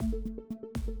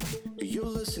You're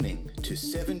listening to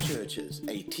Seven Churches,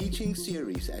 a teaching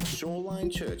series at Shoreline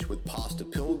Church with Pastor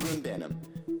Pilgrim Benham.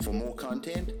 For more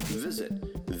content,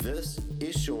 visit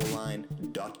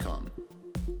thisisshoreline.com.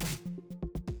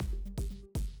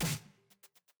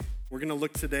 We're going to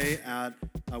look today at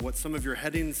what some of your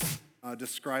headings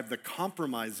describe the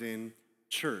compromising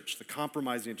church, the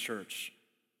compromising church.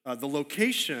 The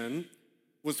location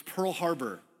was Pearl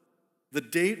Harbor. The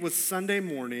date was Sunday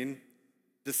morning,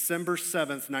 December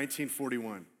 7th,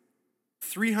 1941.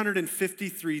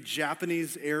 353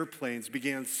 Japanese airplanes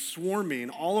began swarming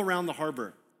all around the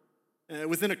harbor.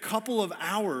 Within a couple of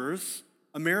hours,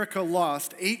 America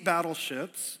lost 8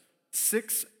 battleships,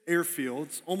 6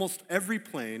 airfields, almost every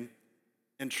plane,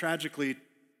 and tragically,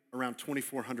 around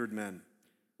 2,400 men.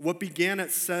 What began at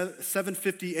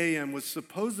 7:50 a.m. was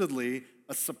supposedly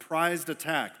a surprised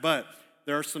attack, but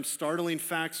there are some startling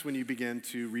facts when you begin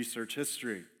to research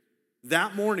history.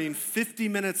 That morning, 50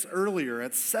 minutes earlier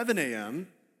at 7 a.m.,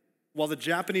 while the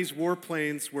Japanese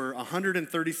warplanes were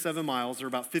 137 miles, or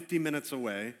about 50 minutes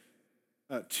away,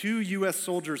 2 U.S.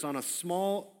 soldiers on a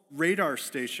small radar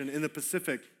station in the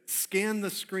Pacific scanned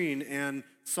the screen and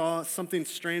saw something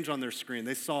strange on their screen.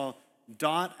 They saw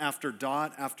dot after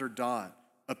dot after dot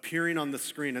appearing on the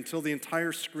screen until the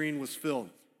entire screen was filled.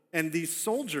 And these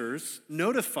soldiers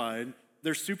notified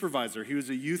their supervisor. He was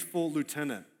a youthful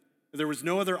lieutenant. There was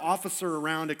no other officer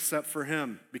around except for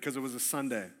him because it was a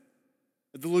Sunday.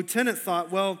 The lieutenant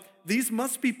thought, well, these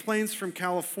must be planes from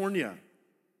California.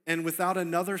 And without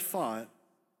another thought,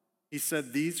 he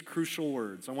said these crucial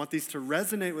words. I want these to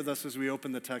resonate with us as we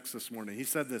open the text this morning. He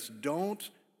said this: don't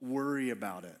worry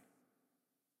about it.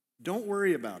 Don't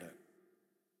worry about it.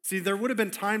 See, there would have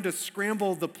been time to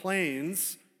scramble the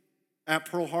planes at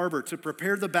Pearl Harbor, to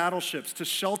prepare the battleships, to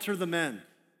shelter the men.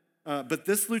 But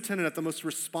this lieutenant, at the most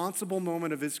responsible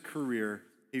moment of his career,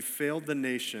 he failed the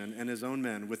nation and his own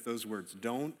men with those words: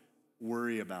 don't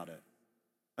worry about it.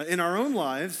 In our own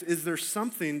lives, is there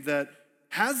something that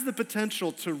has the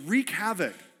potential to wreak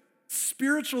havoc,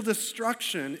 spiritual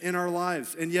destruction in our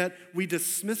lives, and yet we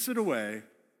dismiss it away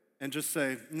and just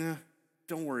say, nah,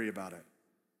 don't worry about it.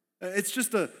 It's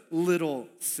just a little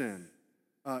sin.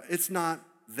 It's not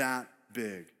that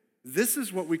big. This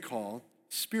is what we call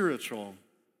spiritual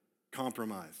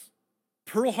compromise.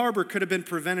 Pearl Harbor could have been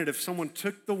prevented if someone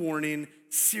took the warning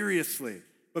seriously.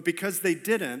 But because they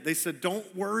didn't, they said,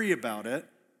 don't worry about it,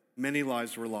 many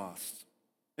lives were lost.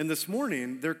 And this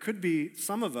morning, there could be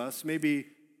some of us, maybe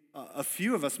a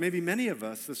few of us, maybe many of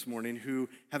us this morning who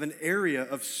have an area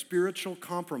of spiritual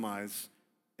compromise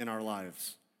in our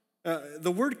lives.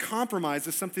 The word compromise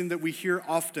is something that we hear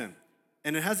often.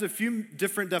 And it has a few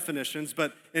different definitions,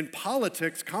 but in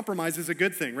politics, compromise is a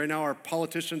good thing. Right now, our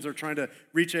politicians are trying to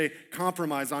reach a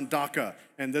compromise on DACA,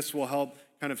 and this will help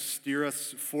kind of steer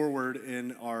us forward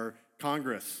in our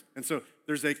Congress. And so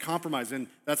there's a compromise, and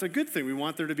that's a good thing. We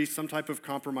want there to be some type of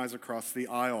compromise across the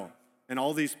aisle. And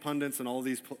all these pundits and all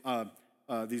these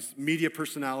media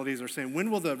personalities are saying, when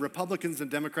will the Republicans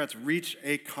and Democrats reach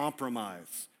a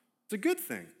compromise? It's a good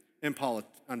thing in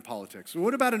politics.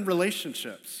 What about in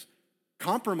relationships?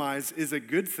 Compromise is a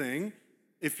good thing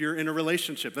if you're in a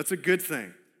relationship. That's a good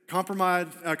thing.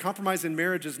 Compromise in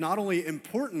marriage is not only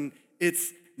important,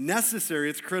 it's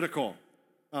necessary, it's critical.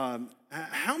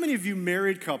 How many of you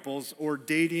married couples or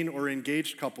dating or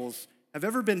engaged couples have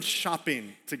ever been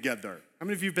shopping together? How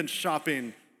many of you have been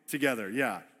shopping together?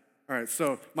 Yeah. All right,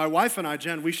 so my wife and I,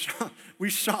 Jen, we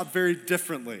shop very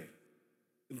differently.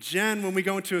 Jen, when we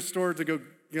go into a store to go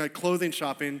clothing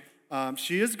shopping,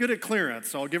 she is good at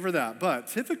clearance, so I'll give her that. But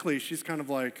typically, she's kind of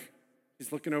like,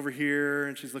 she's looking over here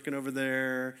and she's looking over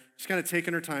there. She's kind of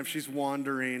taking her time. She's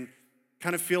wandering.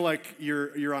 Kind of feel like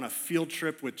you're on a field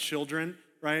trip with children,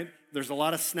 right? There's a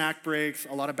lot of snack breaks,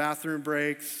 a lot of bathroom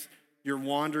breaks. You're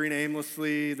wandering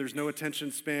aimlessly. There's no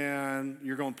attention span.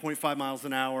 You're going 0.5 miles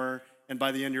an hour, and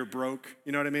by the end, you're broke.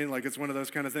 You know what I mean? Like, it's one of those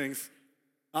kind of things.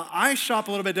 I shop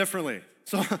a little bit differently.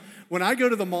 So when I go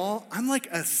to the mall, I'm like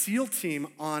a SEAL team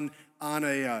on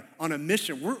a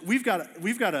mission. We've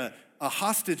got a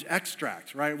hostage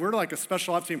extract, right? We're like a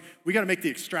special ops team. We got to make the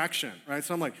extraction, right?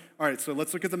 So I'm like, all right, so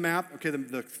let's look at the map. Okay,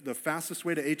 the fastest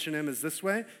way to H&M is this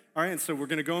way. All right, and so we're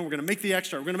going to go and we're going to make the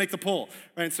extract. We're going to make the pull,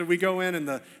 right? And so we go in and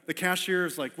the cashier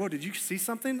is like, whoa, did you see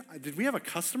something? Did we have a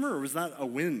customer or was that a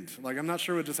wind? Like, I'm not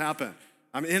sure what just happened.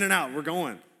 I'm in and out. We're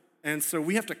going. And so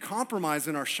we have to compromise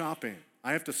in our shopping.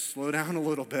 I have to slow down a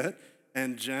little bit,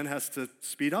 and Jen has to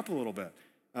speed up a little bit.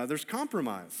 There's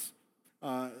compromise.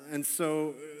 And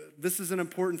so this is an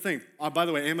important thing. By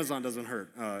the way, Amazon doesn't hurt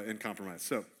in compromise.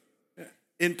 So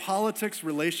In politics,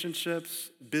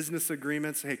 relationships, business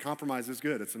agreements, hey, compromise is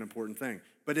good. It's an important thing.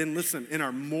 But in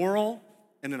our moral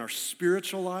and in our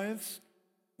spiritual lives,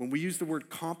 when we use the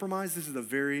word compromise, this is a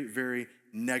very, very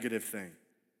negative thing.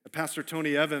 Pastor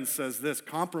Tony Evans says this: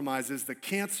 compromise is the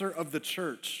cancer of the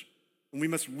church, and we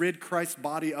must rid Christ's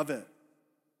body of it.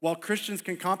 While Christians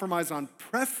can compromise on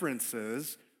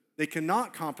preferences, they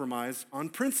cannot compromise on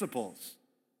principles.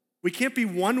 We can't be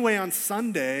one way on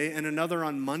Sunday and another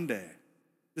on Monday.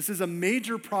 This is a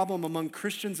major problem among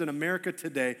Christians in America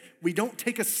today. We don't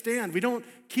take a stand. We don't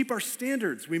keep our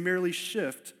standards. We merely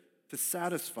shift to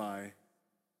satisfy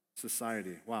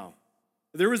society. Wow.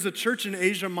 There was a church in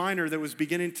Asia Minor that was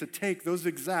beginning to take those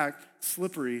exact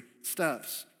slippery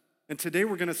steps. And today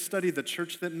we're going to study the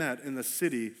church that met in the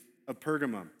city of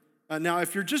Pergamum. Now,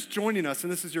 if you're just joining us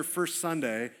and this is your first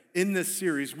Sunday in this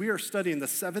series, we are studying the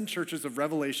 7 churches of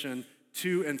Revelation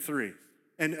 2 and 3.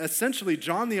 And essentially,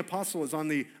 John the Apostle is on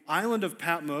the island of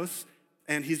Patmos,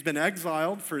 and he's been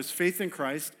exiled for his faith in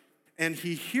Christ, and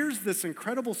he hears this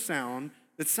incredible sound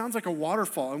that sounds like a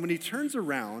waterfall. And when he turns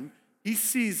around, he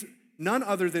sees none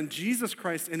other than Jesus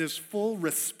Christ in his full,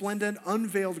 resplendent,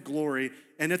 unveiled glory,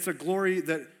 and it's a glory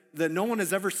that no one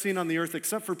has ever seen on the earth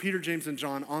except for Peter, James, and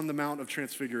John on the Mount of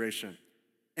Transfiguration.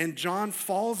 And John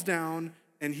falls down,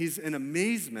 and he's in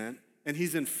amazement, and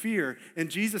he's in fear,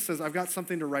 and Jesus says, I've got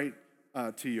something to write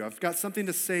to you. I've got something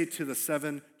to say to the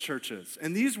 7 churches.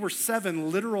 And these were 7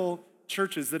 literal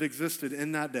churches that existed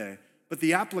in that day, but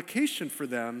the application for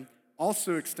them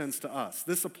also extends to us.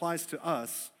 This applies to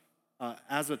us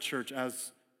as a church,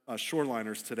 as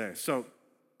shoreliners today. So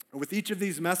with each of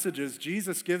these messages,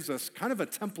 Jesus gives us kind of a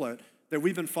template that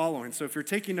we've been following. So if you're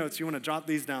taking notes, you want to jot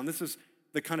these down. This is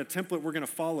the kind of template we're going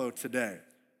to follow today.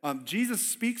 Jesus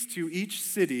speaks to each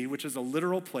city, which is a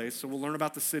literal place, so we'll learn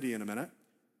about the city in a minute.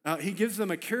 He gives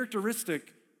them a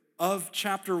characteristic of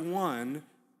chapter 1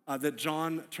 that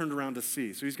John turned around to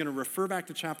see. So he's going to refer back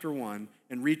to chapter 1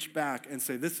 and reach back and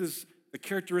say, this is the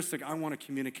characteristic I want to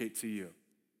communicate to you.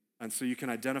 And so you can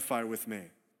identify with me.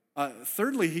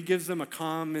 Thirdly, he gives them a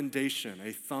commendation,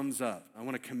 a thumbs up. I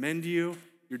want to commend you.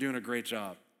 You're doing a great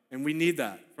job. And we need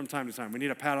that from time to time. We need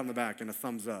a pat on the back and a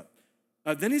thumbs up.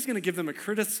 Then he's going to give them a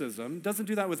criticism. Doesn't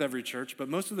do that with every church, but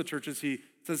most of the churches he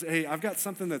says, hey, I've got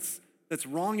something that's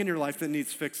wrong in your life that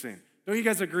needs fixing. Don't you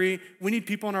guys agree? We need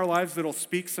people in our lives that'll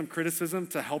speak some criticism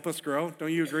to help us grow.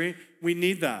 Don't you agree? We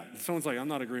need that. Someone's like, I'm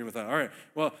not agreeing with that. All right,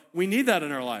 well, we need that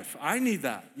in our life. I need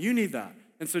that. You need that.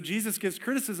 And so Jesus gives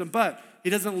criticism, but he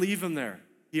doesn't leave them there.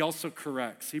 He also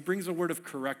corrects. He brings a word of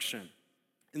correction.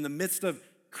 In the midst of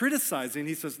criticizing,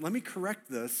 he says, let me correct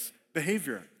this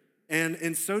behavior. And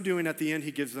in so doing, at the end,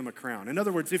 he gives them a crown. In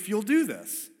other words, if you'll do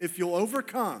this, if you'll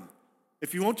overcome,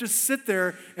 if you won't just sit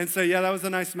there and say, yeah, that was a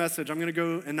nice message, I'm going to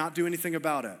go and not do anything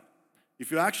about it.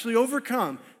 If you actually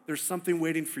overcome, there's something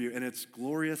waiting for you, and it's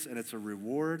glorious, and it's a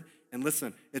reward. And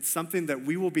listen, it's something that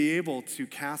we will be able to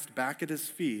cast back at his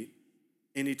feet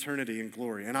in eternity and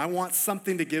glory. And I want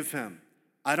something to give him.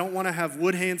 I don't want to have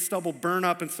wood, hay, and stubble burn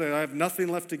up and say, I have nothing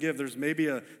left to give. There's maybe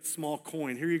a small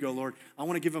coin. Here you go, Lord. I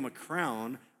want to give him a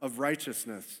crown of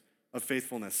righteousness, of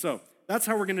faithfulness. So that's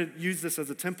how we're going to use this as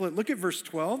a template. Look at verse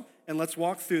 12, and let's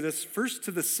walk through this. First,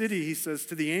 to the city, he says,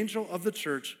 to the angel of the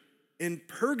church in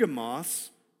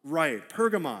Pergamos, right,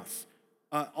 Pergamos,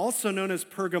 also known as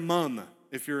Pergamum.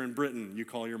 If you're in Britain, you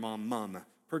call your mom Mum.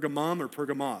 Pergamum or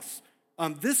Pergamos.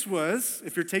 This was,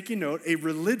 if you're taking note, a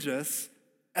religious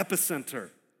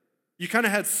epicenter. You kind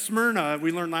of had Smyrna,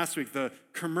 we learned last week, the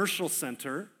commercial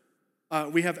center.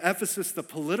 We have Ephesus, the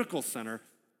political center,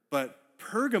 but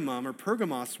Pergamum or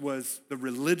Pergamos was the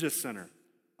religious center.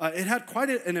 It had quite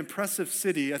an impressive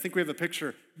city. I think we have a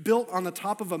picture built on the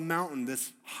top of a mountain.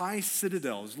 This high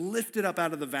citadel was lifted up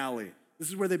out of the valley. This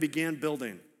is where they began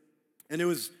building. And it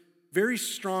was very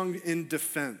strong in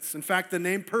defense. In fact, the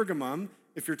name Pergamum,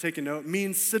 if you're taking note,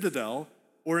 means citadel,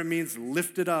 or it means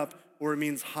lifted up, or it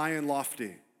means high and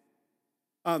lofty.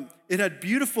 It had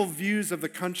beautiful views of the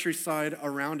countryside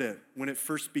around it when it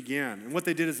first began. And what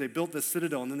they did is they built this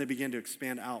citadel, and then they began to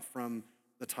expand out from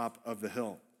the top of the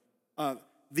hill.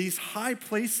 These high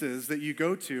places that you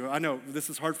go to, I know this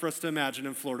is hard for us to imagine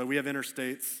in Florida. We have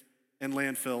interstates and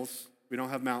landfills. We don't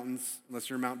have mountains unless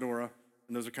you're in Mount Dora,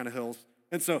 and those are kind of hills.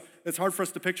 And so it's hard for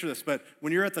us to picture this, but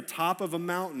when you're at the top of a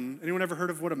mountain, anyone ever heard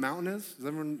of what a mountain is? Does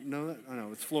everyone know that? I know,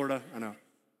 it's Florida, I know.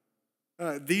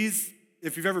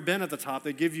 If you've ever been at the top,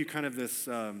 they give you kind of this,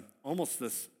 almost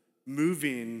this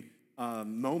moving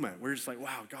moment where you're just like,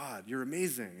 wow, God, you're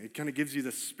amazing. It kind of gives you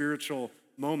this spiritual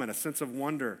moment, a sense of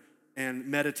wonder and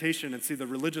meditation. And see, the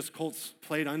religious cults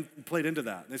played into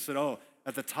that. They said, oh,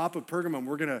 at the top of Pergamum,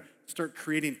 we're going to start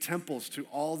creating temples to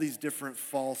all these different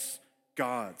false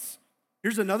gods.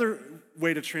 Here's another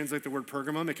way to translate the word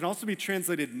Pergamum. It can also be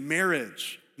translated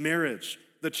marriage. Marriage.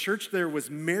 The church there was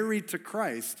married to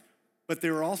Christ, but they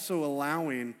were also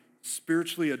allowing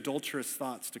spiritually adulterous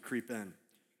thoughts to creep in.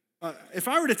 If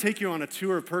I were to take you on a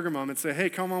tour of Pergamum and say, hey,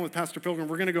 come on with Pastor Pilgrim,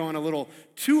 we're going to go on a little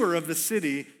tour of the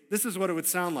city, this is what it would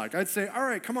sound like. I'd say, all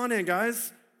right, come on in,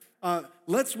 guys.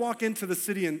 Let's walk into the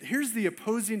city, and here's the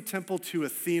opposing temple to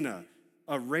Athena,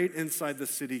 right inside the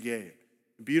city gate.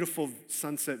 Beautiful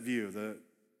sunset view, the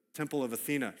temple of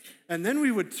Athena. And then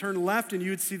we would turn left, and you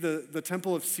would see the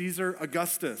temple of Caesar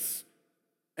Augustus.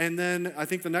 And then I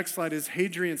think the next slide is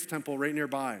Hadrian's temple right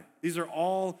nearby. These are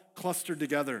all clustered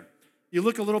together. You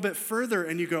look a little bit further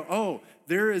and you go, oh,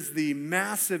 there is the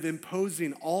massive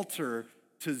imposing altar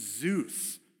to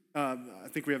Zeus. I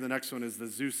think we have the next one is the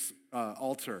Zeus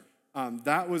altar.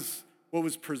 That was what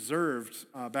was preserved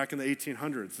back in the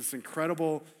 1800s, this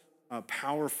incredible,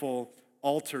 powerful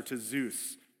altar to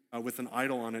Zeus with an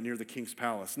idol on it near the king's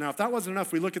palace. Now, if that wasn't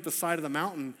enough, we look at the side of the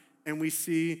mountain and we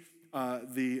see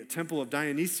the temple of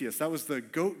Dionysius. That was the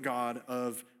goat god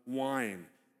of wine.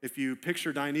 If you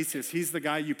picture Dionysius, he's the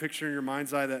guy you picture in your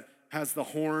mind's eye that has the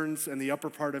horns and the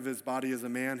upper part of his body is a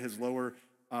man, his lower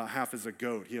half is a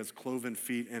goat. He has cloven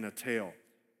feet and a tail.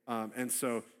 And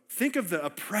so think of the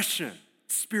oppression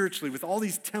spiritually with all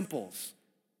these temples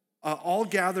all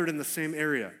gathered in the same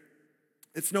area.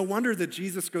 It's no wonder that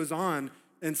Jesus goes on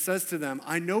and says to them,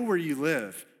 I know where you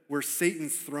live, where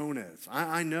Satan's throne is.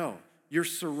 I know. You're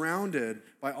surrounded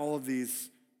by all of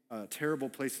these terrible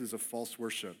places of false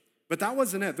worship. But that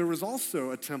wasn't it. There was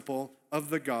also a temple of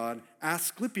the god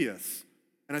Asclepius.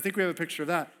 And I think we have a picture of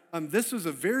that. This was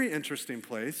a very interesting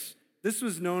place. This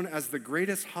was known as the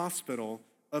greatest hospital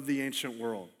of the ancient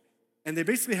world. And they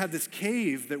basically had this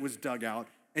cave that was dug out,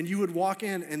 and you would walk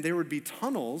in, and there would be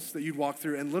tunnels that you'd walk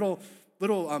through, and little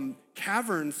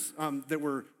caverns that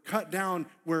were cut down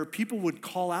where people would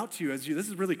call out to you as you, this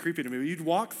is really creepy to me, you'd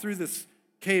walk through this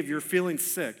cave, you're feeling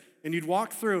sick, and you'd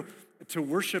walk through to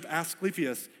worship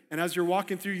Asclepius, and as you're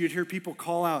walking through, you'd hear people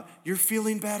call out, you're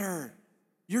feeling better,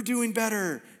 you're doing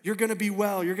better, you're gonna be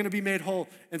well, you're gonna be made whole,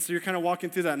 and so you're kind of walking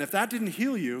through that, and if that didn't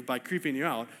heal you by creeping you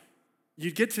out,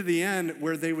 you'd get to the end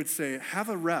where they would say, have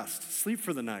a rest, sleep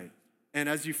for the night, and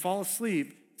as you fall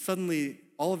asleep, suddenly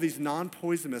all of these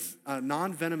non-poisonous,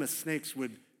 non-venomous snakes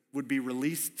would be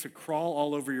released to crawl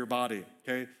all over your body,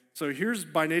 okay? So here's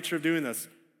by nature of doing this.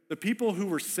 The people who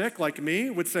were sick, like me,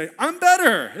 would say, I'm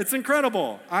better, it's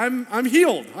incredible, I'm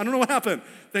healed, I don't know what happened.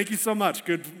 Thank you so much,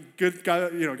 good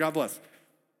God, God bless.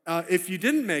 If you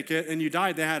didn't make it and you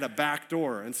died, they had a back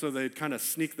door, and so they'd kind of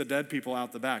sneak the dead people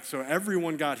out the back. So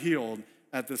everyone got healed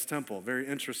at this temple. Very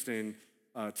interesting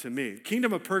to me.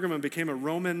 Kingdom of Pergamum became a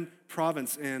Roman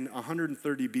province in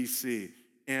 130 BC,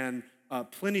 and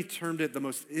Pliny termed it the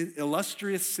most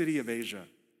illustrious city of Asia.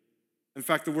 In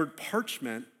fact, the word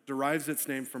parchment derives its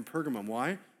name from Pergamum.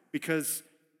 Why? Because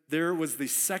there was the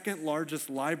second largest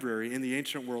library in the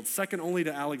ancient world, second only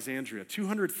to Alexandria,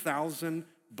 200,000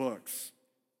 books.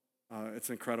 It's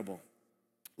incredible.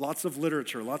 Lots of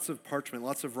literature, lots of parchment,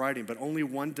 lots of writing, but only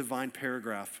one divine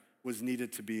paragraph was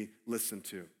needed to be listened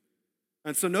to.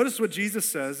 And so notice what Jesus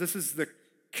says. This is the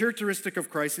characteristic of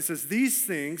Christ. He says, these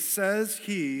things says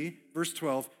he, verse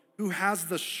 12, who has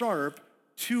the sharp,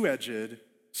 two-edged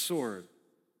sword.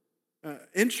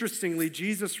 Interestingly,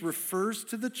 Jesus refers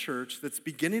to the church that's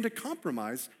beginning to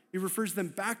compromise. He refers them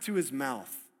back to his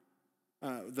mouth,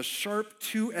 the sharp,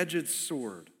 two-edged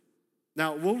sword.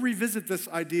 Now, we'll revisit this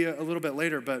idea a little bit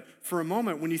later, but for a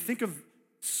moment, when you think of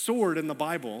sword in the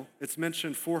Bible, it's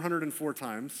mentioned 404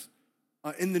 times.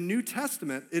 In the New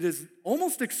Testament, it is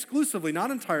almost exclusively,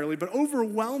 not entirely, but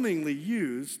overwhelmingly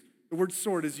used, the word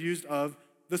sword is used of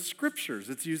the scriptures.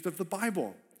 It's used of the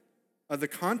Bible. The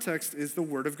context is the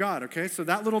word of God, okay? So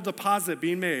that little deposit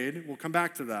being made, we'll come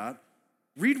back to that.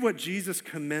 Read what Jesus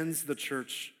commends the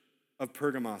church of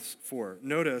Pergamos for.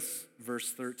 Notice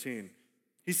verse 13.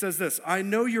 He says this, I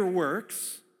know your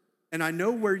works, and I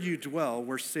know where you dwell,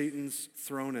 where Satan's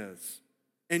throne is.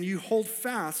 And you hold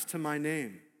fast to my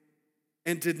name,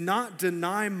 and did not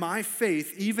deny my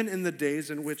faith even in the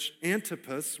days in which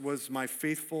Antipas was my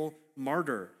faithful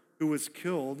martyr, who was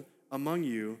killed among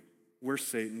you where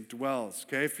Satan dwells.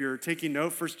 Okay, if you're taking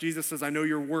note, first Jesus says, I know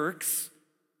your works,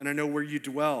 and I know where you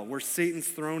dwell, where Satan's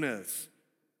throne is.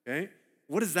 Okay,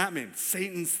 what does that mean?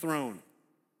 Satan's throne.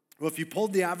 Well, if you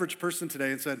polled the average person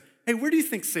today and said, hey, where do you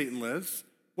think Satan lives?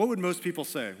 What would most people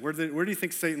say? Where do you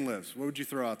think Satan lives? What would you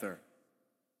throw out there?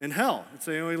 In hell. I'd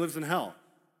say, oh, he lives in hell,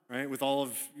 right? With all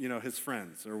of, his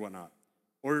friends or whatnot.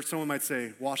 Or someone might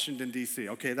say, Washington, D.C.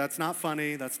 Okay, that's not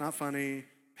funny. That's not funny.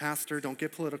 Pastor, don't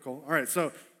get political. All right,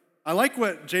 so I like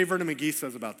what J. Vernon McGee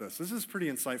says about this. This is pretty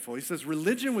insightful. He says,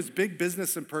 religion was big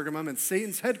business in Pergamum, and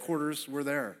Satan's headquarters were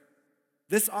there.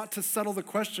 This ought to settle the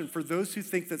question for those who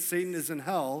think that Satan is in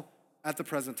hell at the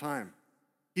present time.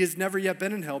 He has never yet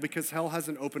been in hell because hell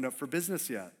hasn't opened up for business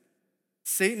yet.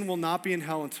 Satan will not be in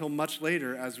hell until much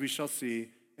later, as we shall see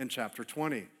in chapter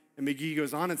 20. And McGee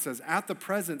goes on and says, at the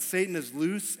present, Satan is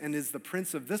loose and is the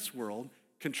prince of this world,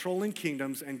 controlling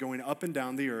kingdoms and going up and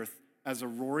down the earth as a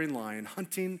roaring lion,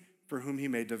 hunting for whom he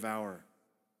may devour.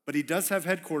 But he does have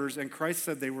headquarters, and Christ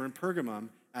said they were in Pergamum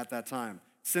at that time.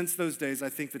 Since those days, I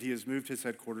think that he has moved his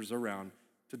headquarters around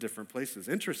to different places.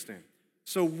 Interesting.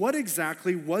 So what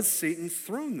exactly was Satan's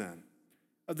throne then?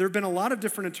 There have been a lot of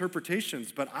different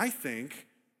interpretations, but I think,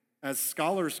 as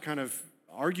scholars kind of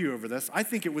argue over this, I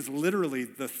think it was literally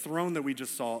the throne that we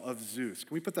just saw of Zeus.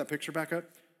 Can we put that picture back up?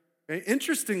 Okay.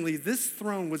 Interestingly, this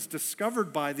throne was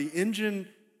discovered by the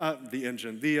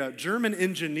German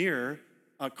engineer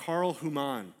Karl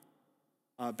Humann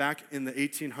back in the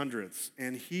 1800s.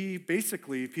 And he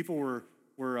basically, people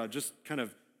were just kind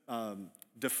of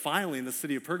defiling the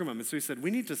city of Pergamum. And so he said,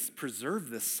 we need to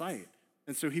preserve this site.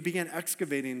 And so he began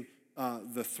excavating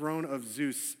the throne of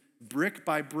Zeus brick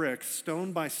by brick,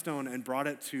 stone by stone, and brought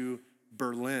it to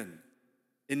Berlin.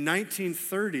 In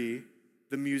 1930,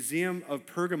 the Museum of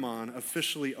Pergamon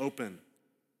officially opened.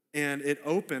 And it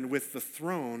opened with the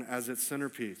throne as its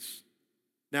centerpiece.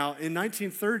 Now, in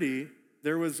 1930,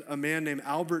 there was a man named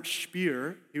Albert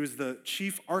Speer. He was the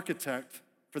chief architect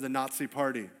for the Nazi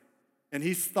Party. And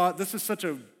he thought, this is such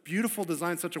a beautiful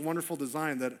design, such a wonderful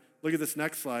design that, look at this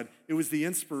next slide, it was the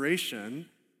inspiration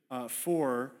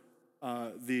for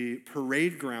the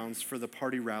parade grounds for the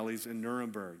party rallies in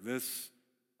Nuremberg. This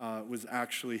was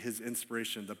actually his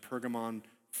inspiration, the Pergamon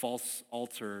false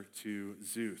altar to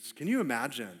Zeus. Can you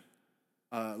imagine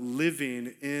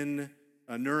living in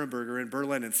Nuremberg or in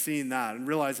Berlin and seeing that and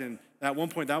realizing at one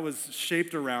point that was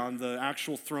shaped around the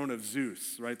actual throne of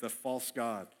Zeus, right, the false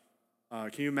god?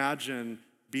 Can you imagine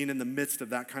being in the midst of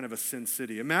that kind of a sin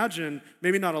city? Imagine,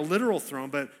 maybe not a literal throne,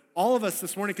 but all of us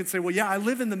this morning can say, well, yeah, I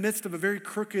live in the midst of a very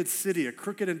crooked city, a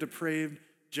crooked and depraved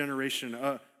generation,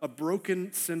 a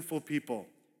broken, sinful people.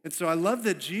 And so I love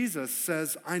that Jesus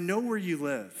says, I know where you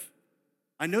live.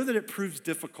 I know that it proves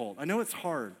difficult. I know it's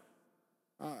hard.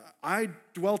 I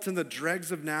dwelt in the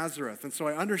dregs of Nazareth, and so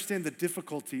I understand the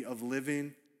difficulty of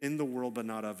living in the world but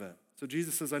not of it. So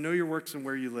Jesus says, I know your works and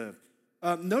where you live.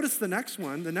 Notice the next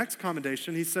one, the next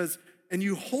commendation. He says, and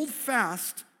you hold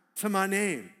fast to my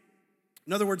name.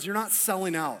 In other words, you're not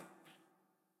selling out.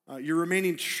 You're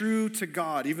remaining true to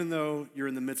God, even though you're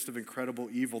in the midst of incredible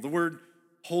evil. The word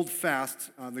hold fast,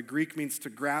 the Greek means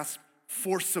to grasp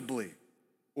forcibly,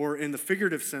 or in the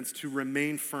figurative sense, to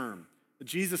remain firm.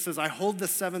 Jesus says, I hold the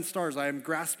 7 stars. I am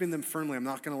grasping them firmly. I'm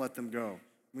not going to let them go.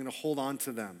 I'm going to hold on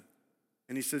to them.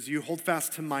 And he says, you hold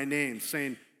fast to my name,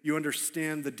 saying you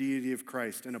understand the deity of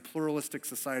Christ. In a pluralistic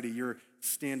society, you're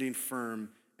standing firm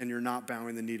and you're not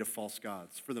bowing the knee to false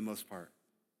gods for the most part.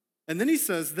 And then he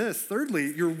says this,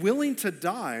 thirdly, you're willing to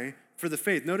die for the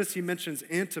faith. Notice he mentions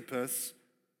Antipas,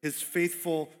 his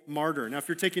faithful martyr. Now, if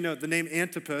you're taking note, the name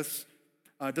Antipas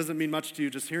doesn't mean much to you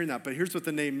just hearing that, but here's what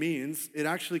the name means. It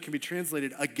actually can be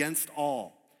translated against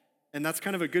all. And that's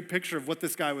kind of a good picture of what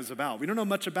this guy was about. We don't know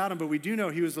much about him, but we do know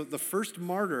he was the first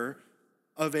martyr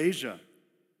of Asia.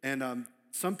 And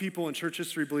some people in church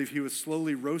history believe he was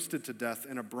slowly roasted to death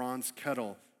in a bronze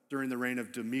kettle during the reign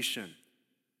of Domitian.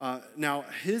 Now,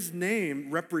 his name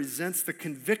represents the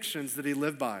convictions that he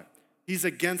lived by. He's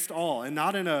against all, and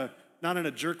not in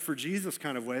a jerk for Jesus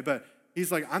kind of way, but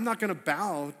he's like, I'm not going to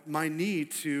bow my knee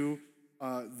to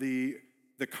the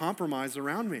compromise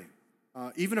around me.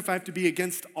 Even if I have to be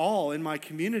against all in my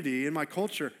community, in my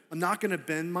culture, I'm not going to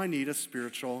bend my knee to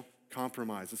spiritual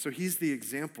compromise. And so he's the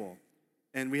example.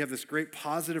 And we have this great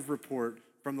positive report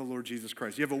from the Lord Jesus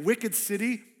Christ. You have a wicked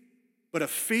city, but a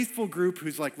faithful group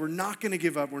who's like, we're not going to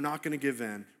give up, we're not going to give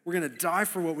in. We're going to die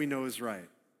for what we know is right.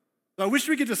 So I wish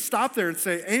we could just stop there and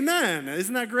say, amen,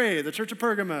 isn't that great? The Church of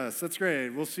Pergamos, that's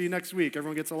great. We'll see you next week.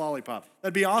 Everyone gets a lollipop.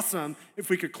 That'd be awesome if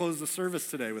we could close the service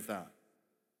today with that.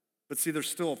 But see, there's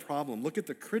still a problem. Look at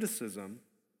the criticism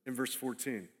in verse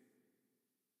 14.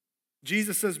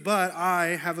 Jesus says, but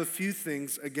I have a few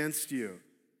things against you.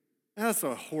 And that's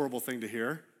a horrible thing to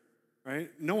hear, right?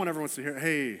 No one ever wants to hear,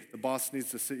 hey, the boss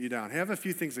needs to sit you down. Hey, I have a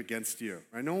few things against you,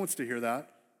 right? No one wants to hear that.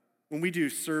 When we do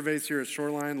surveys here at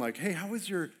Shoreline, like, hey, how was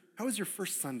your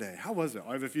first Sunday? How was it?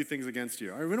 I have a few things against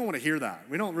you. We don't want to hear that.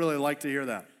 We don't really like to hear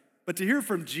that. But to hear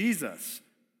from Jesus,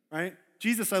 right?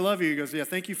 Jesus, I love you. He goes, yeah,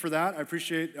 thank you for that. I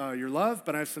appreciate your love,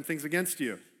 but I have some things against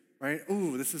you, right?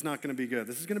 Ooh, this is not going to be good.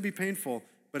 This is going to be painful,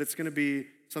 but it's going to be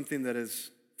something that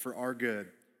is for our good.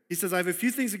 He says, I have a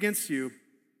few things against you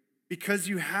because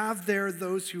you have there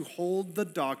those who hold the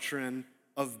doctrine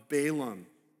of Balaam,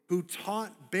 who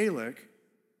taught Balak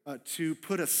to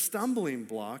put a stumbling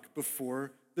block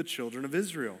before the children of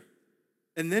Israel.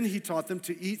 And then he taught them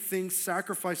to eat things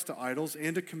sacrificed to idols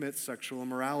and to commit sexual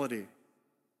immorality.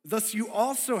 Thus you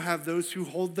also have those who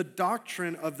hold the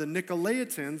doctrine of the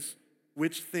Nicolaitans,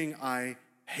 which thing I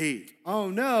hate. Oh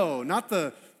no, not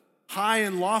the high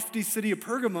and lofty city of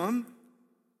Pergamum.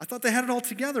 I thought they had it all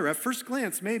together. At first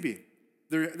glance, maybe.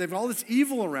 They have all this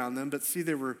evil around them, but see,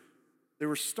 they were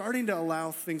starting to allow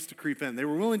things to creep in. They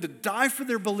were willing to die for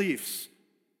their beliefs,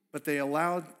 but they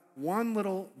allowed one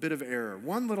little bit of error,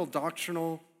 one little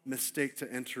doctrinal mistake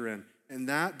to enter in, and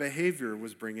that behavior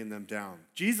was bringing them down.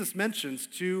 Jesus mentions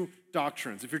two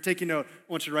doctrines. If you're taking note,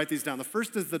 I want you to write these down. The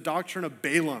first is the doctrine of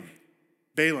Balaam.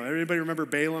 Balaam. Everybody remember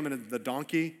Balaam and the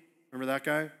donkey? Remember that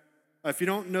guy? If you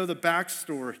don't know the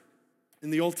backstory, in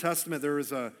the Old Testament, there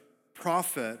was a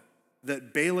prophet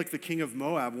that Balak, the king of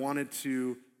Moab, wanted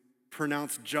to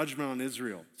pronounce judgment on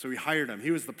Israel. So he hired him.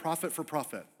 He was the prophet for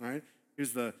profit, right? He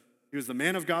was the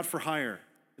man of God for hire.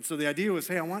 And so the idea was,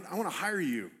 hey, I want to hire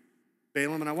you,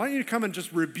 Balaam, and I want you to come and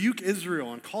just rebuke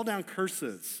Israel and call down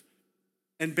curses.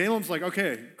 And Balaam's like,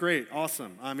 okay, great,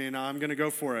 awesome. I mean, I'm going to go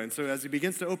for it. And so as he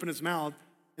begins to open his mouth,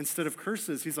 instead of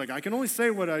curses, he's like, I can only say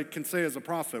what I can say as a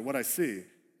prophet, what I see.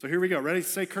 So here we go. Ready?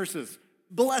 Say curses.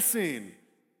 Blessing.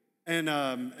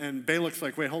 And Balak's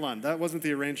like, wait, hold on. That wasn't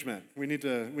the arrangement. We need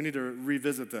to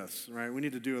revisit this, right? We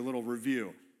need to do a little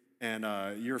review. And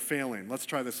you're failing. Let's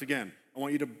try this again. I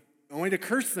want you to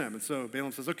curse them. And so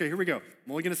Balaam says, okay, here we go.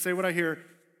 I'm only going to say what I hear.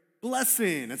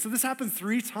 Blessing. And so this happened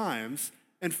 3 times.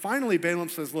 And finally, Balaam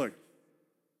says, look,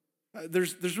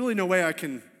 there's really no way I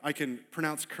can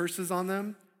pronounce curses on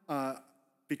them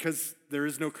because there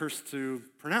is no curse to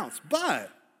pronounce.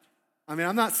 But, I mean,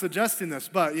 I'm not suggesting this,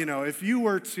 but, if you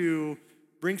were to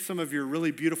bring some of your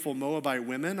really beautiful Moabite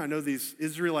women, I know these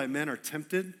Israelite men are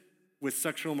tempted with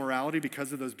sexual immorality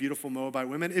because of those beautiful Moabite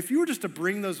women. If you were just to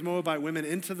bring those Moabite women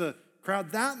into the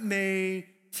crowd, that may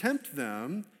tempt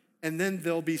them, and then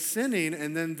they'll be sinning,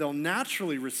 and then they'll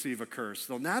naturally receive a curse.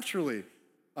 They'll naturally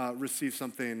receive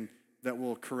something that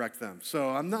will correct them. So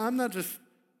I'm just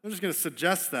going to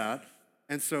suggest that.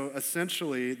 And so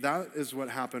essentially, that is what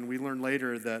happened. We learned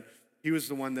later that he was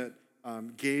the one that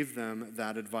gave them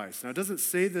that advice. Now, it doesn't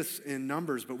say this in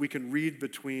Numbers, but we can read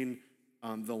between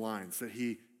the lines that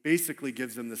he basically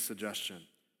gives them this suggestion.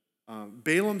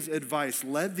 Balaam's advice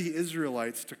led the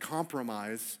Israelites to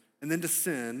compromise and then to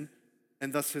sin,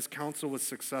 and thus his counsel was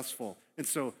successful. And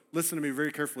so, listen to me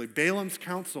very carefully. Balaam's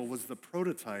counsel was the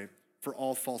prototype for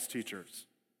all false teachers.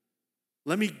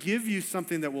 Let me give you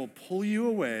something that will pull you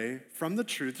away from the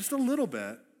truth just a little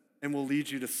bit and will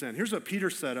lead you to sin. Here's what Peter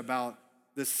said about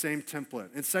this same template.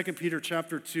 In 2 Peter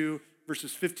chapter 2,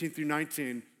 verses 15 through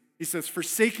 19, he says,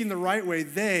 forsaking the right way,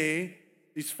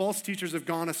 these false teachers have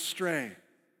gone astray.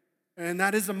 And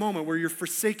that is a moment where you're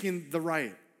forsaking the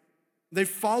right. They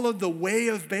followed the way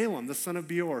of Balaam, the son of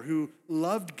Beor, who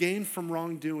loved gain from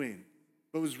wrongdoing,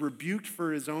 but was rebuked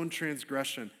for his own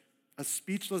transgression. A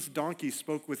speechless donkey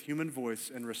spoke with human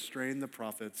voice and restrained the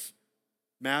prophets'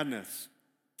 madness.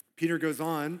 Peter goes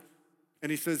on, and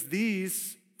he says,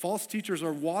 these false teachers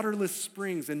are waterless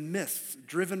springs and mists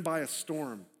driven by a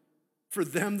storm. For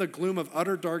them, the gloom of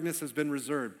utter darkness has been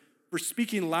reserved. For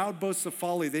speaking loud boasts of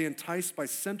folly, they entice by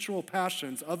sensual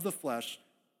passions of the flesh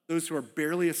those who are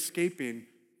barely escaping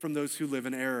from those who live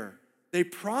in error. They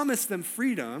promise them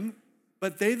freedom,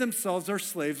 but they themselves are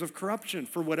slaves of corruption.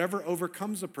 For whatever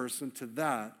overcomes a person, to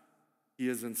that he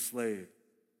is enslaved.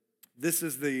 This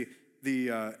is the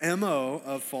MO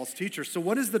of false teachers. So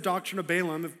what is the doctrine of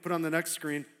Balaam? If put on the next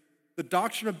screen, the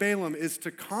doctrine of Balaam is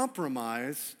to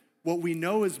compromise what we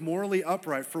know is morally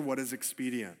upright for what is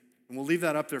expedient. And we'll leave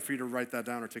that up there for you to write that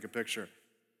down or take a picture.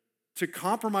 To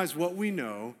compromise what we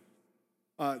know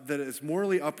that is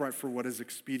morally upright for what is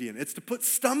expedient. It's to put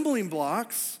stumbling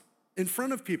blocks in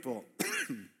front of people,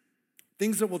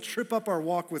 things that will trip up our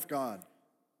walk with God.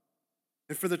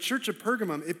 And for the church of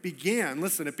Pergamum, it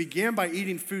began by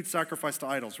eating food sacrificed to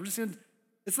idols.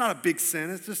 It's not a big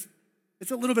sin,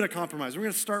 it's a little bit of compromise. We're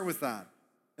gonna start with that.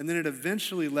 And then it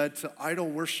eventually led to idol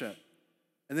worship.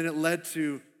 And then it led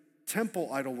to temple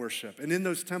idol worship. And in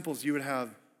those temples, you would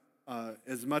have,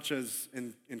 as much as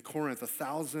in Corinth,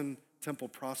 1,000 temple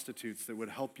prostitutes that would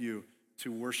help you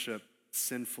to worship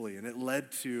sinfully. And it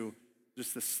led to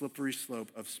just the slippery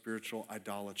slope of spiritual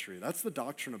idolatry. That's the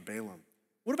doctrine of Balaam.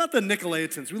 What about the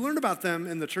Nicolaitans? We learned about them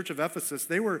in the church of Ephesus.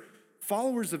 They were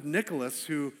followers of Nicholas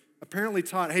who apparently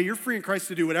taught, hey, you're free in Christ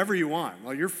to do whatever you want.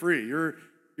 Well, you're free.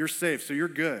 You're safe, so you're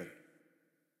good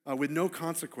with no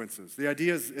consequences. The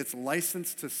idea is it's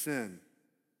license to sin.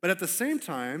 But at the same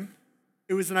time,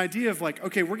 it was an idea of like,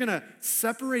 okay, we're going to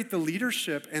separate the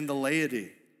leadership and the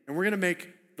laity. And we're going to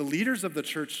make the leaders of the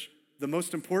church the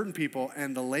most important people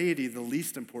and the laity the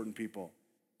least important people.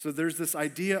 So there's this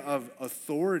idea of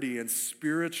authority and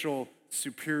spiritual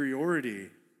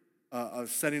superiority of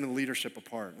setting the leadership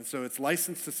apart. And so it's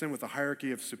license to sin with a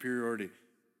hierarchy of superiority.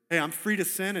 Hey, I'm free to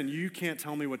sin and you can't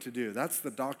tell me what to do. That's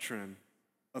the doctrine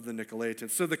of the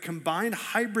Nicolaitans. So the combined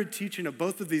hybrid teaching of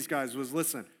both of these guys was,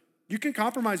 listen, you can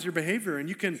compromise your behavior and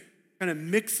you can kind of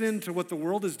mix into what the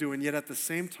world is doing, yet at the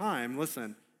same time,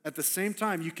 listen, at the same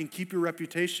time, you can keep your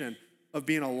reputation of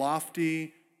being a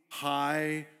lofty,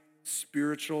 high,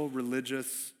 spiritual,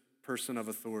 religious person of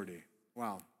authority.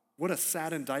 Wow, what a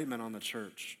sad indictment on the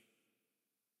church.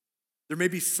 There may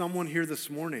be someone here this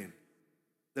morning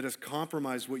that has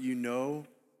compromised what you know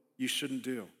you shouldn't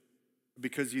do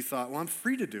because you thought, well, I'm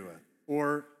free to do it.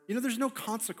 Or, there's no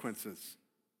consequences.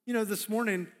 This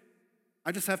morning,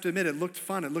 I just have to admit, it looked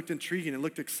fun, it looked intriguing, it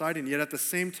looked exciting, yet at the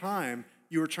same time,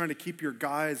 you were trying to keep your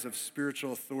guise of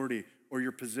spiritual authority or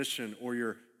your position or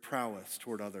your prowess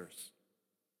toward others.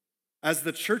 As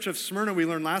the church of Smyrna, we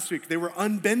learned last week, they were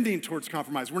unbending towards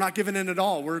compromise. We're not giving in at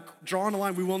all. We're drawing a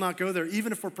line. We will not go there,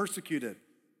 even if we're persecuted.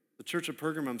 The church of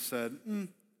Pergamum said,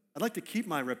 I'd like to keep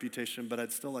my reputation, but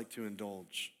I'd still like to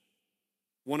indulge.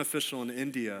 One official in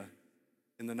India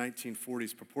in the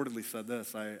 1940s purportedly said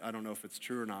this. I don't know if it's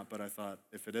true or not, but I thought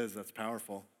if it is, that's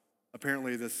powerful.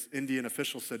 Apparently, this Indian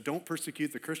official said, don't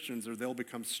persecute the Christians or they'll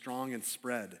become strong and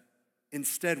spread.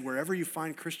 Instead, wherever you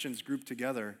find Christians grouped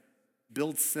together,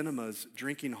 build cinemas,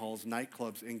 drinking halls,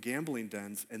 nightclubs, and gambling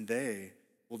dens, and they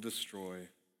will destroy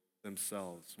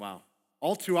themselves. Wow.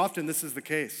 All too often, this is the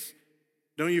case.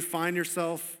 Don't you find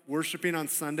yourself worshiping on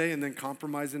Sunday and then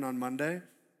compromising on Monday?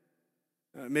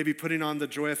 Maybe putting on the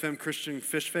Joy FM Christian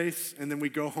fish face, and then we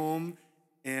go home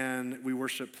and we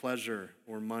worship pleasure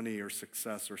or money or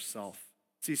success or self.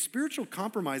 See, spiritual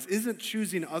compromise isn't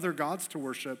choosing other gods to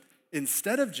worship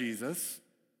instead of Jesus.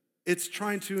 It's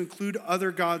trying to include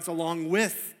other gods along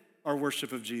with our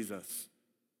worship of Jesus.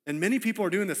 And many people are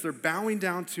doing this. They're bowing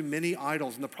down to many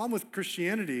idols. And the problem with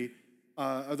Christianity,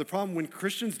 or the problem when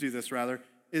Christians do this rather,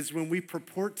 is when we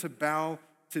purport to bow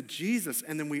to Jesus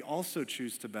and then we also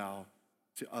choose to bow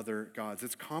to other gods.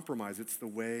 It's compromise. It's the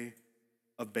way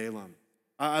of Balaam.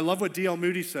 I love what D.L.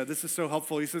 Moody said. This is so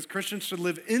helpful. He says, Christians should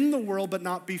live in the world but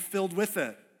not be filled with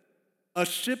it. A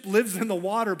ship lives in the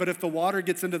water, but if the water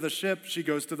gets into the ship, she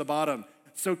goes to the bottom.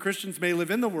 So Christians may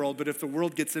live in the world, but if the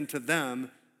world gets into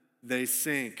them, they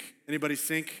sink. Anybody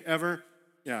sink ever?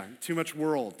 Yeah, too much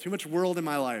world in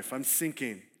my life. I'm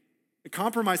sinking. The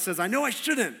compromise says, I know I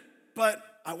shouldn't, but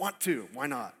I want to. Why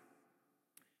not?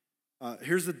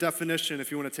 Here's the definition if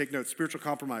you want to take notes. Spiritual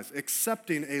compromise: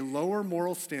 accepting a lower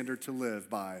moral standard to live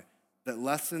by that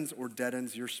lessens or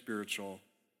deadens your spiritual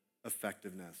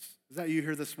effectiveness. Is that you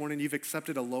here this morning? You've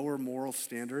accepted a lower moral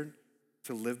standard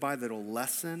to live by that'll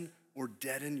lessen or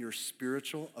deaden your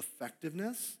spiritual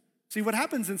effectiveness? See, what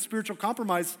happens in spiritual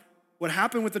compromise, what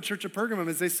happened with the church of Pergamum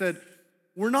is they said,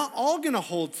 we're not all going to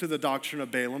hold to the doctrine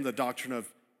of Balaam, the doctrine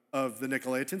of the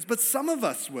Nicolaitans, but some of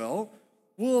us will.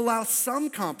 We'll allow some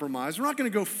compromise. We're not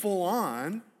going to go full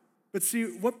on. But see,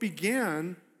 what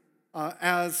began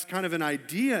as kind of an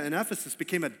idea in Ephesus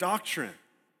became a doctrine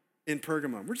in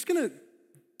Pergamum. We're just going to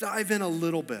dive in a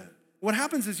little bit. What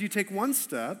happens is you take one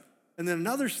step, and then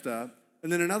another step,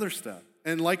 and then another step.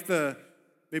 And like the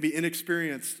maybe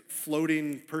inexperienced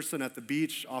floating person at the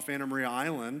beach off Anna Maria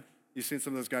Island, you've seen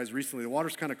some of those guys recently. The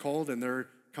water's kind of cold, and they're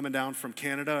coming down from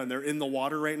Canada, and they're in the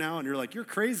water right now, and you're like, you're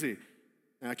crazy.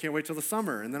 And I can't wait till the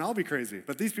summer, and then I'll be crazy.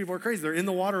 But these people are crazy. They're in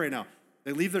the water right now.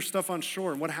 They leave their stuff on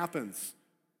shore, and what happens?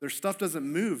 Their stuff doesn't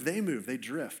move. They move. They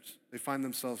drift. They find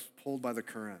themselves pulled by the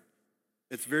current.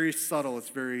 It's very subtle. It's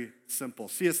very simple.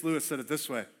 C.S. Lewis said it this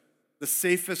way: the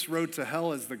safest road to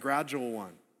hell is the gradual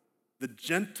one, the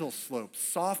gentle slope,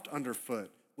 soft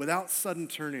underfoot, without sudden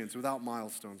turnings, without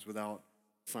milestones, without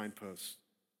signposts.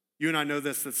 You and I know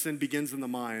this, that sin begins in the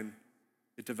mind,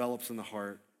 it develops in the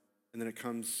heart, and then it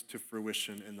comes to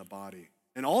fruition in the body.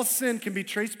 And all sin can be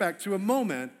traced back to a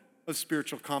moment of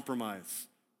spiritual compromise.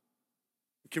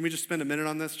 Can we just spend a minute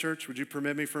on this, church? Would you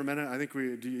permit me for a minute? I think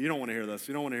you don't want to hear this.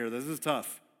 You don't want to hear this. This is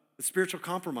tough. It's spiritual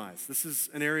compromise. This is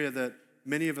an area that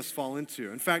many of us fall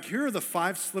into. In fact, here are the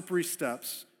 5 slippery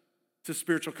steps to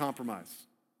spiritual compromise.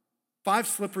 5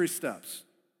 slippery steps.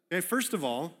 Okay, first of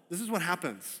all, this is what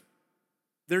happens.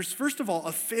 There's, first of all,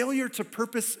 a failure to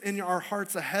purpose in our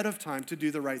hearts ahead of time to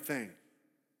do the right thing.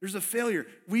 There's a failure.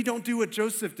 We don't do what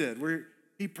Joseph did, where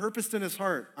he purposed in his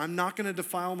heart, I'm not going to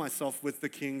defile myself with the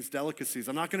king's delicacies.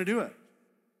 I'm not going to do it.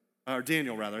 Or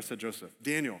Daniel, rather. I said Joseph.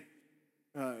 Daniel.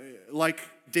 Like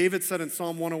David said in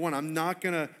Psalm 101, I'm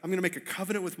going to make a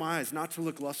covenant with my eyes not to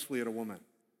look lustfully at a woman.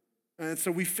 And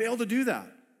so we fail to do that.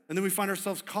 And then we find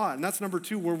ourselves caught. And that's number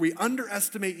two, where we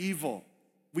underestimate evil.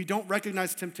 We don't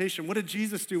recognize temptation. What did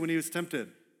Jesus do when he was tempted?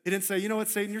 He didn't say, you know what,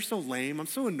 Satan, you're so lame. I'm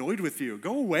so annoyed with you.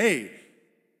 Go away.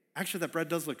 Actually, that bread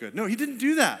does look good. No, he didn't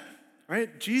do that,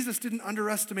 right? Jesus didn't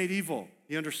underestimate evil.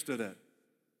 He understood it.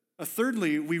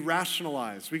 Thirdly, we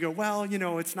rationalize. We go, well,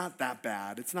 it's not that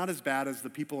bad. It's not as bad as the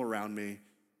people around me.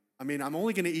 I mean, I'm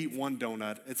only going to eat one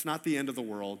donut. It's not the end of the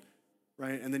world,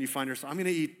 right? And then you find yourself, I'm going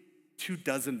to eat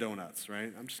 24 donuts,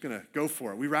 right? I'm just going to go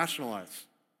for it. We rationalize.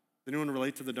 Does anyone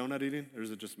relate to the donut eating, or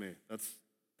is it just me?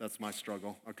 That's my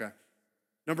struggle, okay.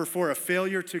 Number 4, a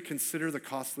failure to consider the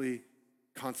costly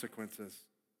consequences.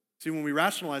 See, when we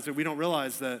rationalize it, we don't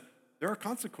realize that there are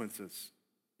consequences.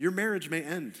 Your marriage may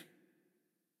end.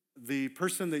 The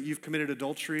person that you've committed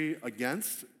adultery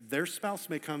against, their spouse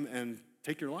may come and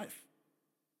take your life.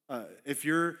 If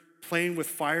you're playing with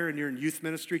fire and you're in youth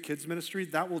ministry, kids ministry,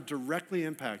 that will directly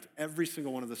impact every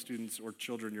single one of the students or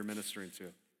children you're ministering to.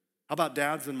 How about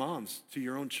dads and moms to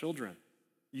your own children?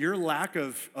 Your lack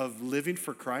of living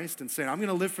for Christ and saying, I'm going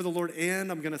to live for the Lord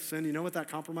and I'm going to sin, you know what that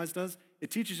compromise does?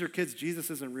 It teaches your kids Jesus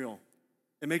isn't real.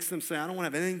 It makes them say, I don't want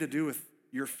to have anything to do with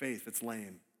your faith. It's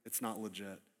lame. It's not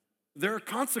legit. There are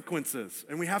consequences,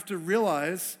 and we have to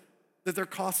realize that they're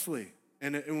costly.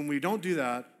 And when we don't do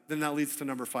that, then that leads to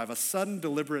number 5, a sudden,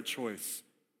 deliberate choice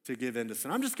to give in to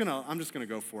sin. I'm just gonna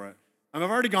go for it. I've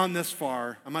already gone this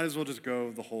far. I might as well just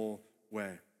go the whole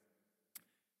way.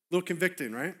 A little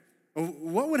convicting, right?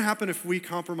 What would happen if we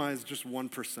compromised just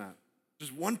 1%?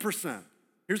 Just 1%.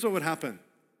 Here's what would happen.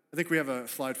 I think we have a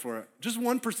slide for it. Just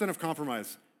 1% of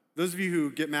compromise. Those of you who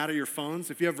get mad at your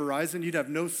phones, if you have Verizon, you'd have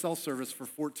no cell service for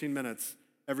 14 minutes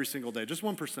every single day. Just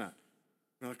 1%.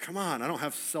 Come on, I don't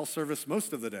have cell service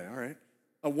most of the day, all right?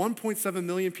 1.7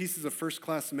 million pieces of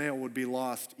first-class mail would be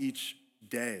lost each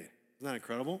day. Isn't that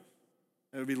incredible?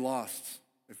 It would be lost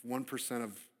if 1%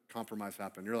 of compromise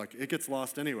happened. You're like, it gets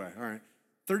lost anyway, all right.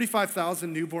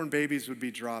 35,000 newborn babies would be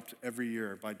dropped every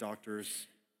year by doctors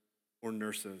or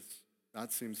nurses.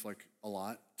 That seems like a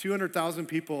lot. 200,000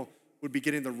 people would be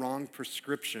getting the wrong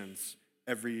prescriptions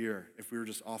every year if we were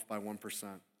just off by 1%.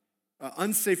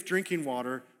 Unsafe drinking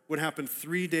water would happen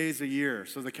 3 days a year.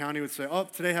 So the county would say, oh,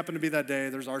 today happened to be that day,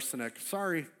 there's arsenic.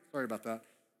 Sorry about that.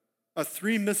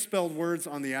 3 misspelled words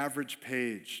on the average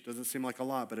page. Doesn't seem like a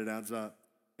lot, but it adds up.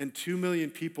 And 2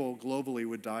 million people globally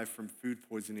would die from food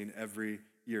poisoning every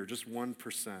year, just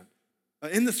 1%.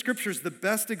 In the scriptures, the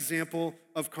best example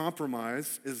of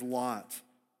compromise is Lot.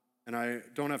 And I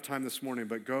don't have time this morning,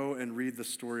 but go and read the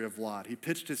story of Lot. He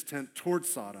pitched his tent towards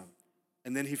Sodom,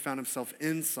 and then he found himself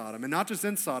in Sodom. And not just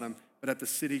in Sodom, but at the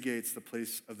city gates, the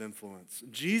place of influence.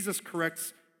 Jesus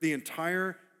corrects the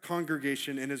entire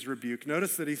congregation in his rebuke.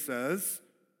 Notice that he says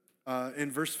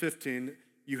in verse 15,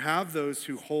 you have those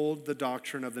who hold the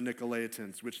doctrine of the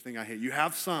Nicolaitans, which thing I hate. You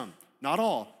have some, not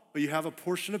all, but you have a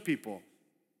portion of people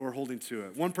who are holding to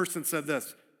it. One person said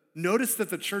this, notice that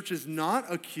the church is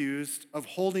not accused of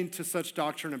holding to such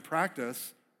doctrine and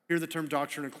practice. Here the term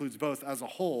doctrine includes both as a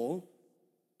whole,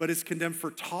 but is condemned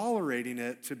for tolerating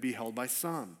it to be held by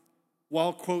some.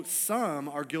 While, quote, some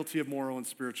are guilty of moral and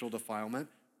spiritual defilement,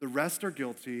 the rest are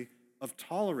guilty of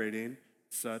tolerating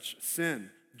such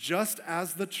sin. Just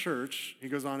as the church, he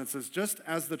goes on and says, just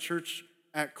as the church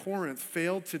at Corinth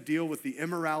failed to deal with the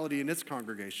immorality in its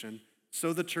congregation,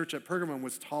 so the church at Pergamum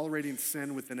was tolerating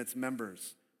sin within its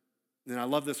members. And I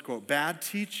love this quote, bad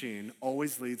teaching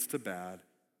always leads to bad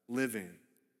living.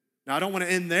 Now, I don't want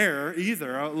to end there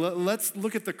either. Let's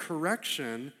look at the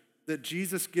correction that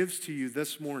Jesus gives to you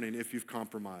this morning if you've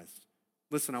compromised.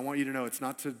 Listen, I want you to know it's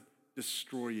not to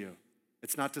destroy you.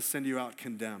 It's not to send you out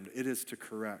condemned. It is to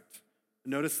correct.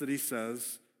 Notice that he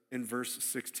says in verse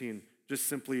 16, just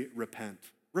simply repent.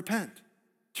 Repent.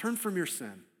 Turn from your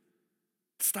sin.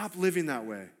 Stop living that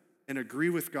way and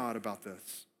agree with God about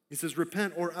this. He says,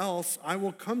 repent, or else I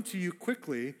will come to you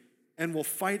quickly and will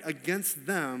fight against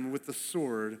them with the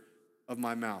sword of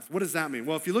my mouth. What does that mean?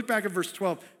 Well, if you look back at verse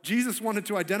 12, Jesus wanted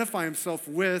to identify himself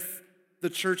with the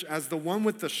church as the one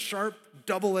with the sharp,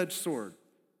 double-edged sword.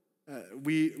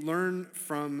 We learn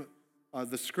from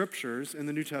the scriptures in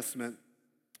the New Testament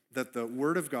that the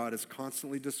word of God is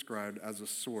constantly described as a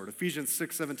sword. Ephesians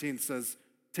 6:17 says,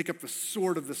 take up the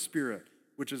sword of the Spirit,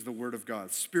 which is the word of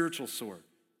God, spiritual sword.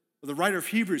 The writer of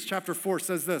Hebrews chapter 4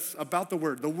 says this about the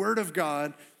word of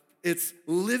God, it's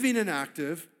living and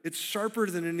active, it's sharper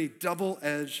than any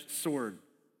double-edged sword.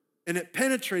 And it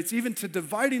penetrates even to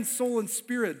dividing soul and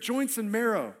spirit, joints and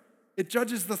marrow. It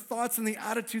judges the thoughts and the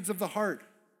attitudes of the heart.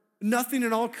 Nothing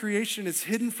in all creation is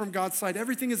hidden from God's sight.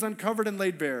 Everything is uncovered and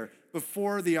laid bare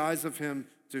before the eyes of him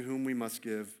to whom we must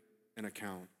give an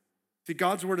account. See,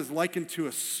 God's word is likened to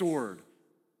a sword.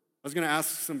 I was going to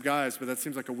ask some guys, but that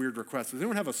seems like a weird request. Does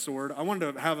anyone have a sword? I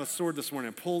wanted to have a sword this morning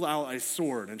and pull out a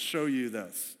sword and show you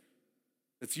this.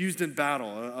 It's used in battle,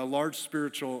 a large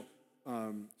spiritual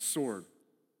sword.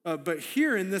 But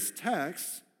here in this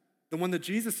text, the one that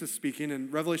Jesus is speaking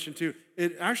in Revelation 2,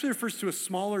 it actually refers to a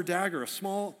smaller dagger, a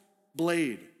small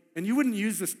blade. And you wouldn't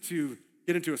use this to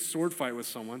get into a sword fight with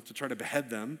someone, to try to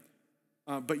behead them,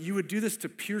 but you would do this to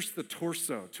pierce the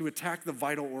torso, to attack the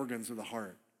vital organs of the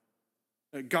heart.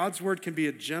 God's word can be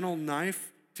a gentle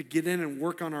knife to get in and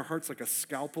work on our hearts like a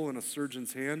scalpel in a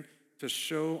surgeon's hand to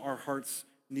show our hearts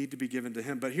need to be given to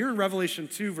him. But here in Revelation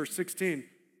 2, verse 16,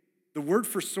 the word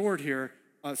for sword here,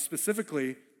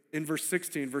 specifically in verse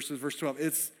 16 versus verse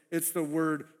 12, it's the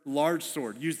word large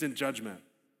sword used in judgment.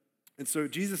 And so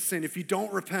Jesus is saying, if you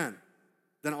don't repent,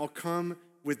 then I'll come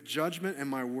with judgment and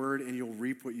my word, and you'll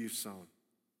reap what you've sown.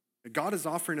 God is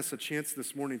offering us a chance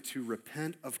this morning to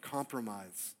repent of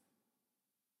compromise.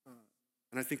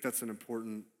 And I think that's an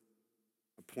important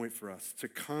point for us, to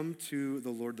come to the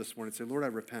Lord this morning and say, Lord, I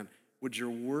repent. Would your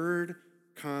word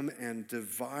come and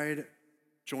divide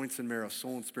joints and marrow,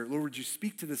 soul and spirit? Lord, would you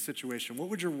speak to this situation? What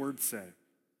would your word say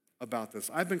about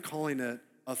this? I've been calling it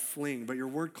a fling, but your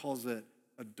word calls it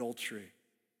adultery.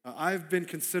 I've been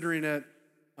considering it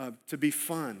to be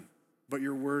fun, but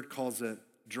your word calls it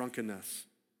drunkenness.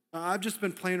 I've just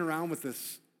been playing around with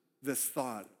this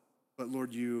thought, but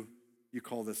Lord, you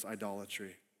call this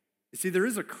idolatry. You see, there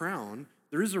is a crown,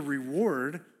 there is a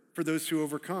reward for those who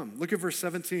overcome. Look at verse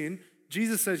 17.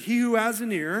 Jesus said, he who has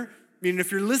an ear, meaning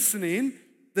if you're listening,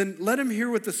 then let him hear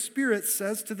what the Spirit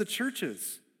says to the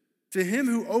churches. To him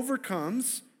who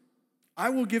overcomes, I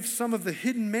will give some of the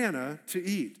hidden manna to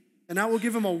eat, and I will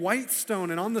give him a white stone,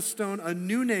 and on the stone a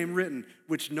new name written,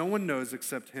 which no one knows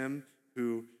except him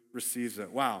who receives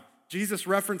it. Wow. Jesus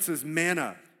references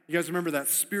manna. You guys remember that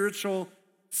spiritual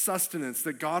sustenance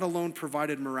that God alone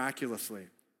provided miraculously.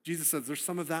 Jesus says, there's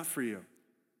some of that for you.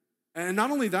 And not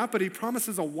only that, but he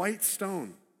promises a white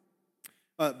stone.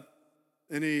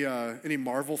 Any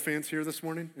Marvel fans here this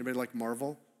morning? Anybody like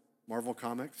Marvel? Marvel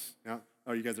comics? Yeah?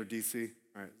 Oh, you guys are DC?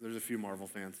 All right, there's a few Marvel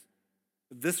fans.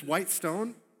 This white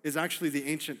stone is actually the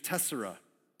ancient tessera.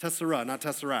 Tessera, not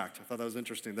tesseract. I thought that was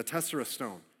interesting. The tessera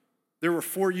stone. There were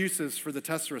 4 uses for the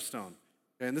tessera stone.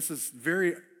 And this is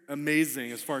very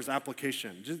amazing as far as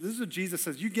application. This is what Jesus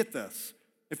says, you get this.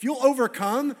 If you'll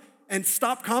overcome and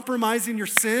stop compromising your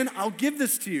sin, I'll give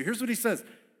this to you. Here's what he says.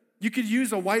 You could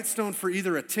use a white stone for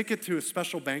either a ticket to a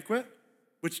special banquet,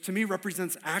 which to me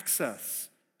represents access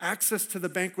to the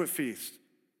banquet feast.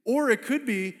 Or it could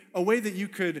be a way that you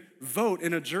could vote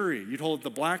in a jury. You'd hold the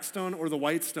black stone or the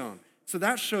white stone. So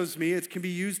that shows me it can be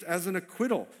used as an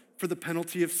acquittal for the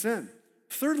penalty of sin.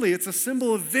 Thirdly, it's a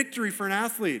symbol of victory for an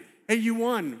athlete. Hey, you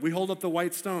won. We hold up the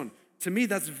white stone. To me,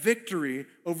 that's victory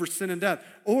over sin and death.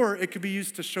 Or it could be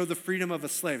used to show the freedom of a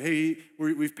slave. Hey,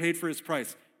 we've paid for his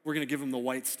price. We're going to give him the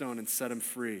white stone and set him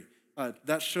free.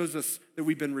 That shows us that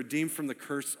we've been redeemed from the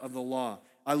curse of the law.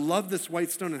 I love this white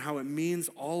stone and how it means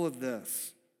all of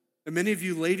this. And many of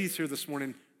you ladies here this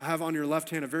morning have on your left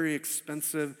hand a very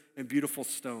expensive and beautiful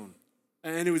stone.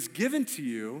 And it was given to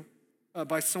you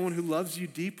by someone who loves you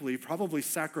deeply, probably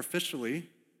sacrificially,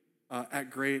 at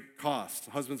great cost.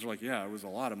 Husbands are like, yeah, it was a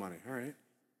lot of money. All right.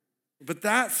 But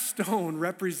that stone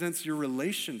represents your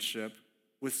relationship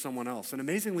with someone else. And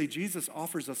amazingly, Jesus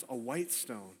offers us a white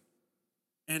stone.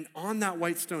 And on that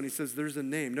white stone, he says there's a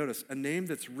name. Notice, a name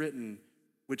that's written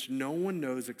which no one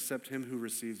knows except him who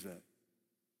receives it.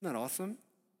 Isn't that awesome?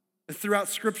 And throughout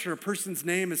Scripture, a person's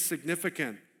name is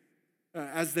significant.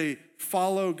 As they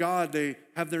follow God, they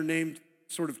have their name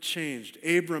sort of changed.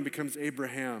 Abram becomes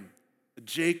Abraham.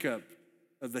 Jacob,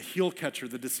 the heel catcher,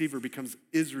 the deceiver, becomes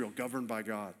Israel, governed by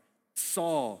God.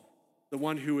 Saul, the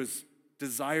one who is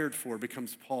desired for,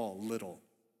 becomes Paul, little.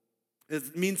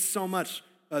 It means so much,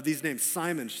 these names.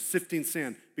 Simon, sifting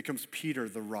sand, becomes Peter,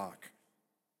 the rock.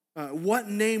 What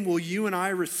name will you and I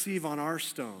receive on our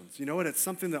stones? You know what? It's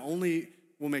something that only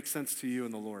will make sense to you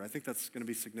and the Lord. I think that's going to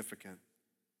be significant.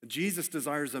 Jesus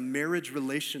desires a marriage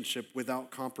relationship without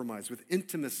compromise, with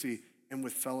intimacy and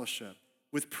with fellowship,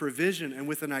 with provision and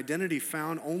with an identity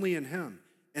found only in him.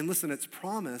 And listen, it's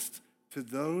promised to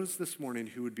those this morning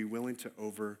who would be willing to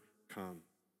overcome.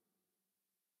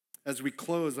 As we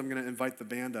close, I'm going to invite the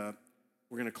band up.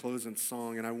 We're going to close in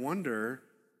song. And I wonder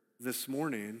this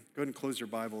morning, go ahead and close your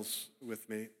Bibles with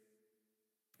me.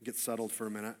 Get settled for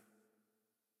a minute.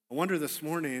 I wonder this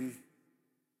morning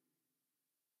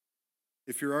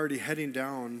if you're already heading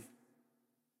down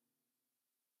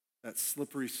that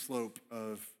slippery slope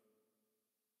of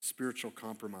spiritual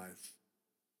compromise.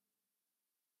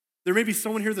 There may be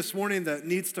someone here this morning that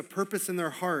needs to purpose in their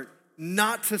heart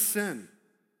not to sin.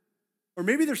 Or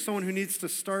maybe there's someone who needs to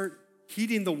start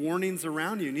heeding the warnings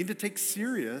around you. You need to take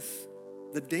serious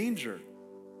the danger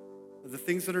of the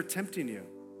things that are tempting you.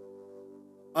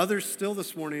 Others still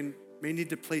this morning may need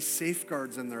to place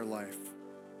safeguards in their life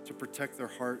to protect their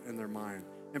heart and their mind.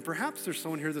 And perhaps there's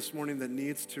someone here this morning that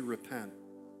needs to repent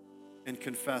and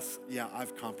confess, yeah,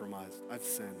 I've compromised, I've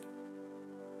sinned.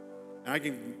 And I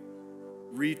can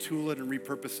retool it and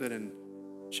repurpose it and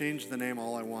change the name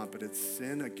all I want, but it's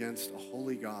sin against a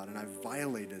holy God, and I've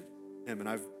violated him, and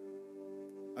I've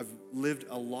lived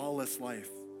a lawless life.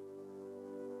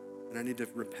 And I need to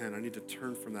repent. I need to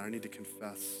turn from that. I need to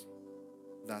confess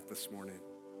that this morning.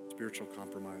 Spiritual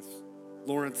compromise.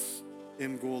 Lawrence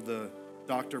M. Gould, the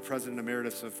doctor, president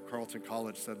emeritus of Carleton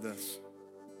College, said this.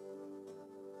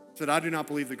 He said, I do not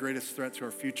believe the greatest threat to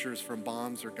our future is from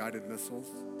bombs or guided missiles.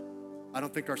 I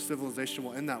don't think our civilization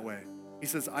will end that way. He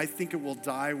says, I think it will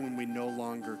die when we no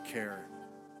longer care.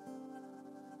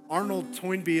 Arnold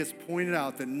Toynbee has pointed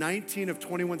out that 19 of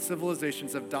 21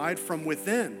 civilizations have died from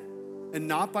within and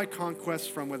not by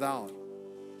conquest from without.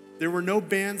 There were no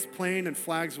bands playing and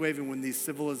flags waving when these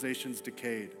civilizations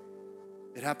decayed.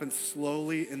 It happened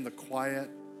slowly in the quiet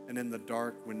and in the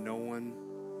dark when no one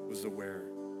was aware.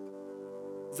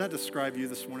 Does that describe you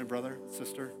this morning, brother,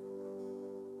 sister?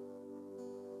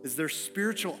 Is there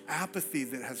spiritual apathy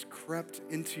that has crept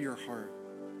into your heart?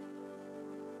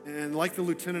 And like the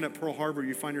lieutenant at Pearl Harbor,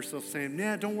 you find yourself saying,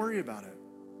 nah, don't worry about it.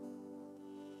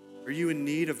 Are you in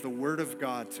need of the word of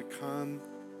God to come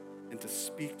and to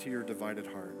speak to your divided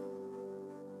heart?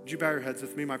 Would you bow your heads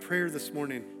with me? My prayer this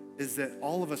morning is that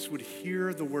all of us would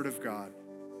hear the word of God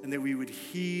and that we would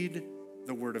heed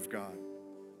the word of God.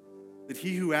 That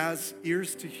he who has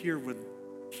ears to hear would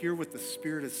hear what the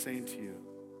Spirit is saying to you.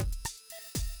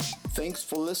 Thanks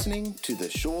for listening to the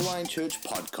Shoreline Church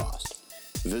podcast.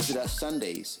 Visit us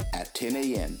Sundays at 10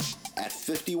 a.m. at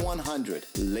 5100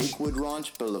 Lakewood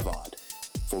Ranch Boulevard.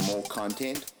 For more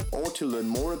content or to learn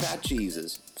more about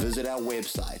Jesus, visit our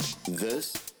website.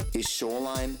 This is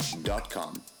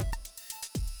shoreline.com.